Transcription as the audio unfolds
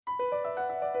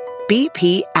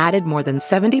BP added more than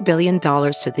 $70 billion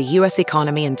to the U.S.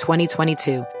 economy in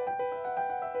 2022.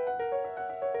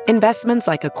 Investments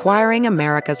like acquiring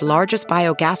America's largest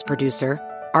biogas producer,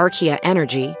 Archaea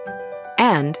Energy,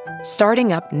 and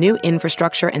starting up new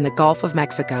infrastructure in the Gulf of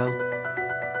Mexico.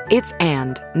 It's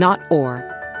and, not or.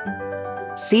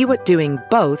 See what doing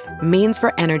both means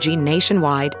for energy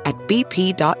nationwide at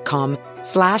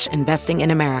bp.com/investing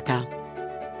in America.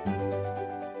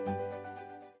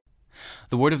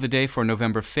 The word of the day for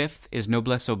November 5th is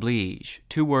noblesse-oblige,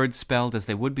 two words spelled as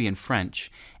they would be in French,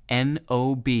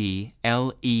 noblesse-oblige.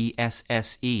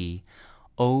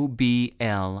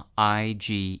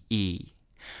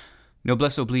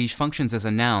 Noblesse-oblige functions as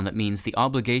a noun that means the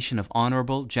obligation of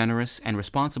honorable, generous, and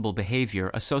responsible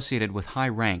behavior associated with high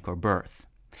rank or birth.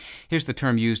 Here's the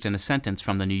term used in a sentence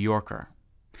from The New Yorker.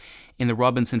 In the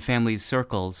Robinson family's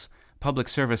circles, public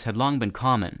service had long been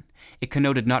common. It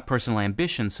connoted not personal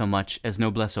ambition so much as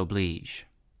noblesse-oblige.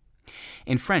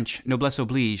 In French,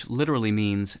 noblesse-oblige literally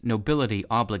means nobility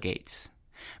obligates.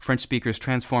 French speakers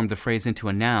transformed the phrase into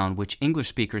a noun which English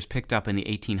speakers picked up in the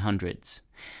 1800s.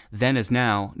 Then as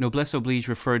now, noblesse-oblige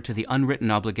referred to the unwritten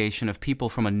obligation of people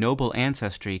from a noble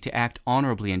ancestry to act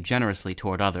honorably and generously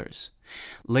toward others.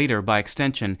 Later, by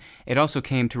extension, it also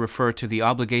came to refer to the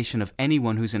obligation of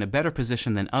anyone who's in a better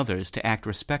position than others to act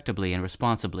respectably and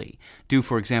responsibly, due,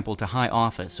 for example, to high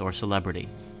office or celebrity.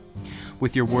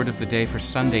 With your word of the day for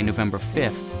Sunday, November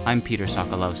 5th, I'm Peter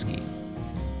Sokolowski.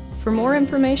 For more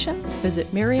information,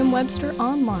 visit Merriam-Webster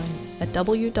online at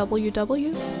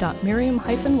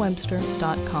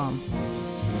www.merriam-webster.com.